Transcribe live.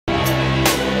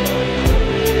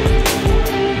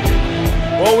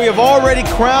have already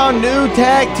crowned new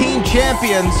tag team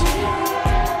champions.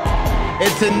 And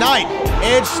tonight,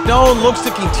 Edge Stone looks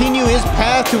to continue his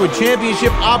path to a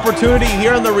championship opportunity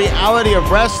here in the reality of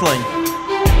wrestling.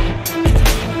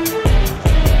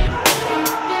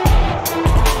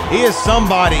 He is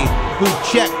somebody who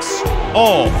checks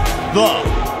all the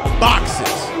boxes.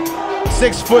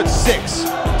 6'6",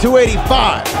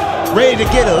 285, ready to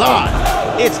get it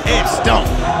live. It's Edge Stone.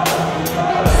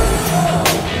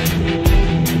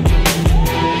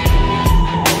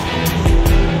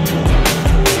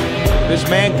 This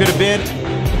man could have been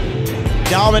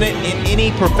dominant in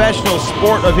any professional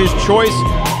sport of his choice.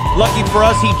 Lucky for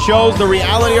us, he chose the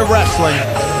reality of wrestling.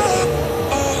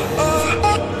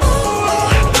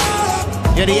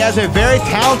 Yet he has a very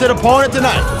talented opponent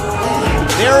tonight.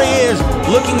 There he is,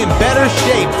 looking in better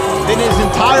shape than his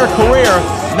entire career.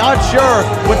 Not sure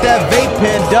what that vape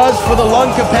pen does for the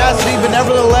lung capacity, but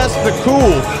nevertheless, the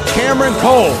cool Cameron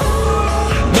Cole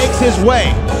makes his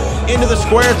way into the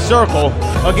squared circle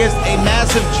against a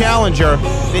massive challenger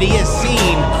that he has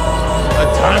seen a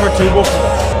time or two before.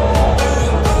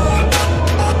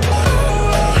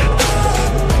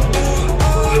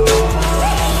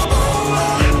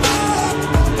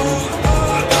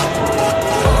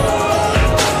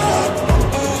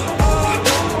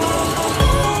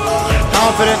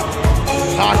 Confident,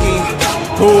 cocky,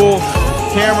 cool,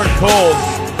 Cameron Cole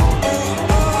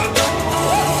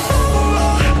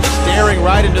staring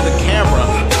right into the camera.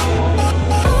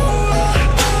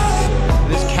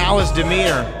 This callous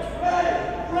demeanor.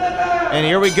 And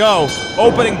here we go,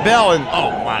 opening bell, and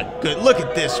oh my good, look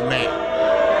at this man.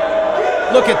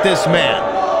 Look at this man.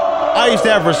 I used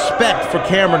to have respect for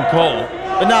Cameron Cole,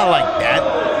 but not like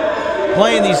that.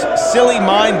 Playing these silly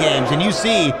mind games, and you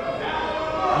see,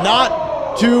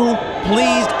 not too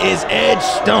pleased is Edge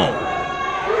Stone.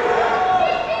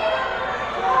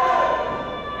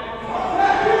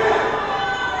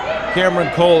 Cameron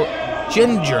Cole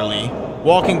gingerly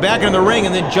walking back into the ring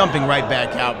and then jumping right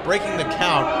back out, breaking the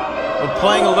count, but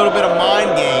playing a little bit of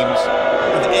mind games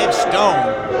with Edge Stone.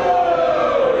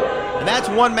 And that's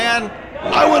one man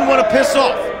I wouldn't want to piss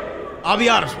off, I'll be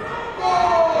honest with you.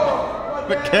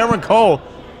 But Cameron Cole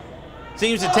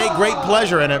seems to take great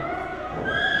pleasure in it,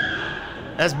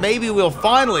 as maybe we'll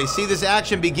finally see this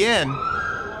action begin,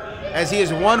 as he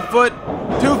is 1 foot,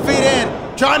 2 feet in,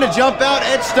 trying to jump out.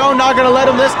 Edge Stone not going to let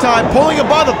him this time, pulling him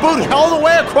by the boot all the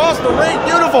way across the ring.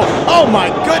 Beautiful. Oh my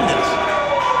goodness.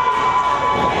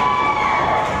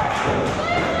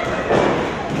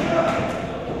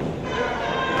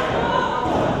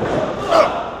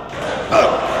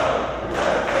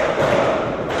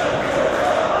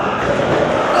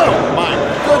 Oh my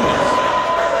goodness.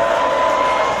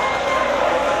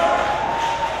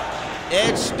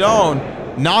 Edge Stone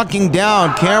knocking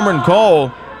down Cameron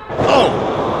Cole. Oh,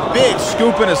 big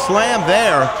scoop and a slam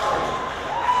there.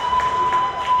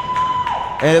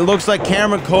 And it looks like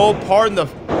Cameron Cole, pardon the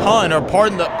pun, or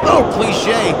pardon the,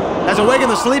 cliche, has awakened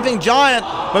the sleeping giant,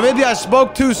 but maybe I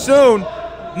spoke too soon.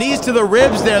 Knees to the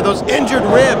ribs there, those injured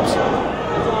ribs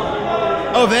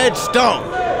of Edge Stone.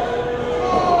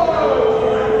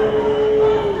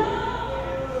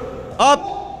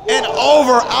 Up and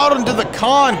over, out into the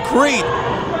concrete.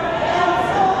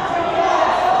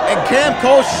 And Cam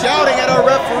Cole shouting at our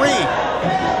referee.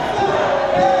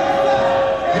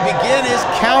 To begin his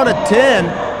count of 10,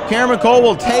 Cameron Cole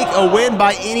will take a win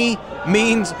by any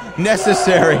means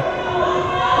necessary.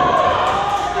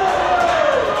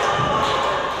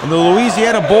 And the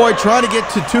Louisiana boy trying to get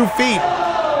to 2 feet.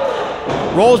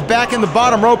 Rolls back in the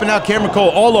bottom rope, and now Cameron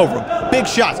Cole all over him. Big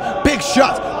shots, big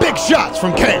shots, big shots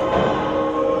from Cam.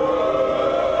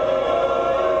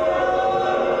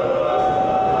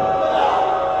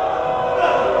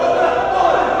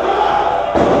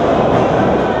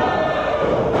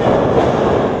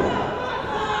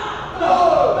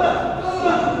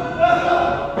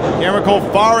 Cameron Cole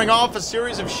firing off a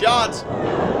series of shots.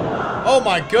 Oh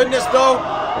my goodness though.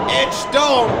 Edge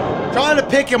Stone trying to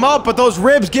pick him up, but those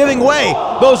ribs giving way.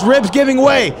 Those ribs giving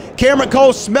way. Cameron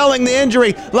Cole smelling the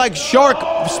injury like shark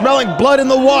smelling blood in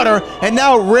the water, and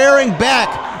now rearing back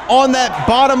on that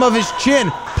bottom of his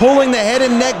chin, pulling the head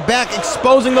and neck back,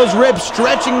 exposing those ribs,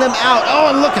 stretching them out. Oh,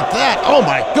 and look at that. Oh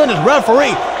my goodness,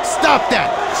 referee, stop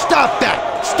that, stop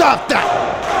that, stop that.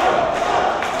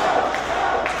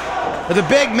 The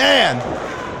big man,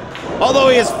 although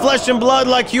he is flesh and blood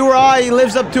like you or I, he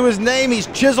lives up to his name. He's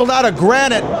chiseled out of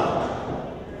granite.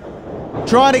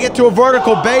 Trying to get to a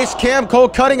vertical base. Cam Cole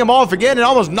cutting him off again and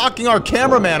almost knocking our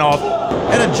cameraman off.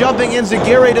 And a jumping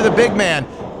enziguri to the big man,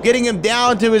 getting him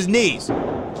down to his knees.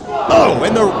 Oh,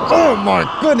 and oh my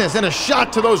goodness, and a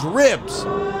shot to those ribs.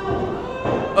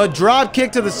 A drop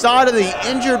kick to the side of the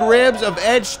injured ribs of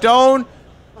Edge Stone.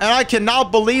 And I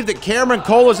cannot believe that Cameron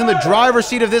Cole is in the driver's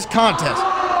seat of this contest.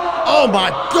 Oh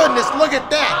my goodness, look at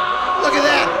that. Look at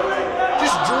that.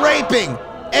 Just draping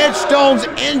Edge Stone's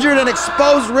injured and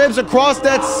exposed ribs across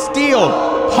that steel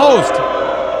post.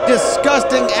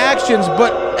 Disgusting actions,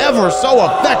 but ever so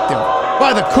effective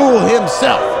by the Cool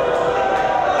himself.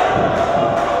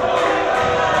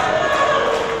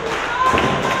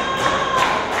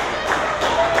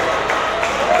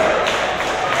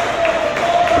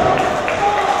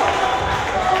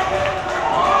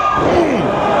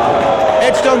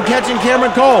 Edge Stone catching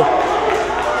Cameron Cole.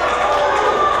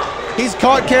 He's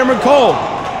caught Cameron Cole.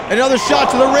 Another shot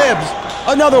to the ribs.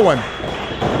 Another one.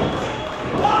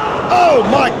 Oh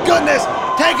my goodness!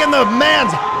 Taking the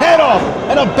man's head off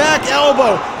and a back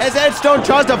elbow as Edge Stone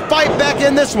tries to fight back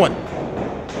in this one.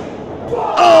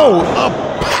 Oh, a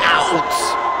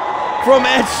pounce from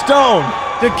Edge Stone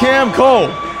to Cam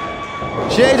Cole.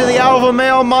 Shades of the alpha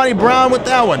male, Monty Brown with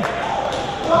that one.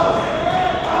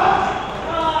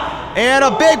 And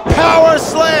a big power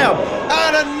slam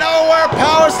out of nowhere.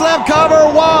 Power slam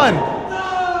cover one.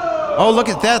 Oh, look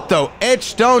at that, though. Edge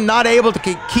Stone not able to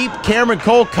keep Cameron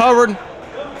Cole covered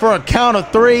for a count of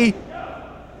 3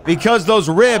 because those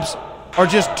ribs are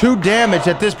just too damaged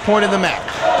at this point in the match.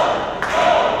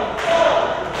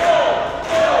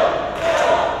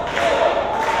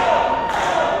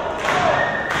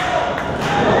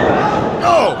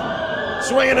 Oh!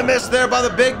 Swing and a miss there by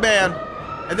the big man.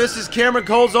 And this is Cameron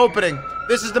Cole's opening.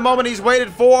 This is the moment he's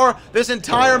waited for this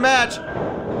entire match.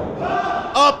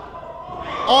 Up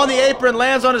on the apron,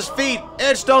 lands on his feet.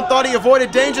 Edge Stone thought he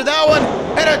avoided danger. That one,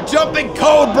 and a jumping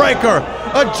code breaker.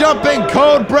 A jumping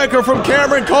code breaker from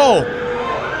Cameron Cole.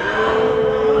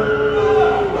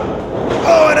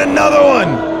 Oh, and another one.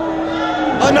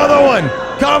 Another one.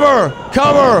 Cover,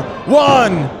 cover.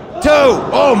 1, 2.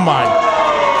 Oh my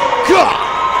God.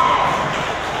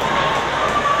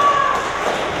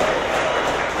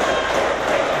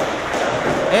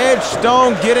 Edge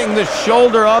Stone getting the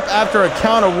shoulder up after a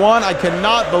count of 1. I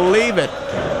cannot believe it.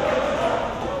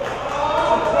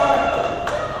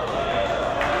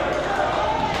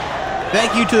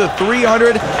 Thank you to the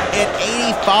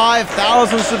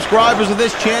 385,000 subscribers of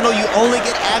this channel. You only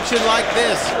get action like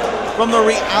this from the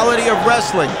reality of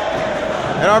wrestling.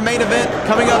 And our main event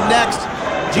coming up next,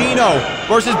 Gino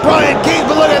versus Brian Keith.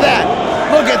 But look at that.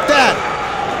 Look at that.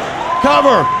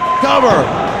 Cover, cover.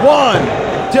 1,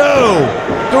 2, 3.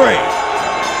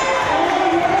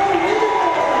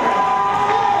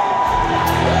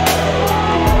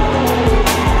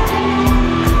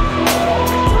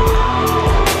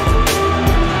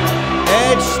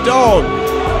 Edge Stone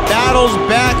battles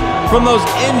back from those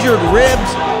injured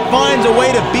ribs, finds a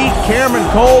way to beat Cameron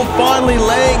Cole, finally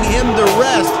laying him to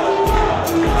rest.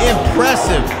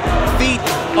 Impressive feat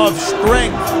of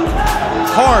strength,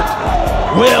 heart,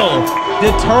 will,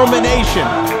 determination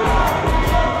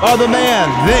of the man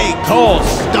they call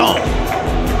Stone.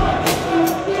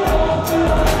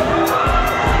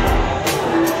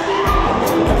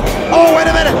 Oh, wait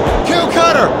a minute! Q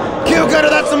cutter! Q cutter,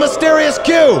 that's the mysterious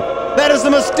Q! That is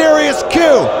the mysterious Q!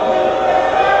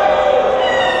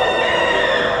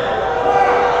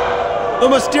 The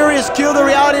mysterious Q, the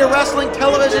reality of wrestling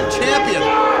television champion,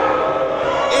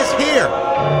 is here.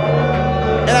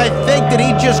 And I think that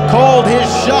he just called his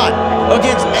shot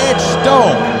against Edge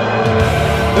Stone.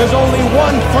 There's only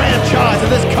one franchise in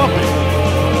this company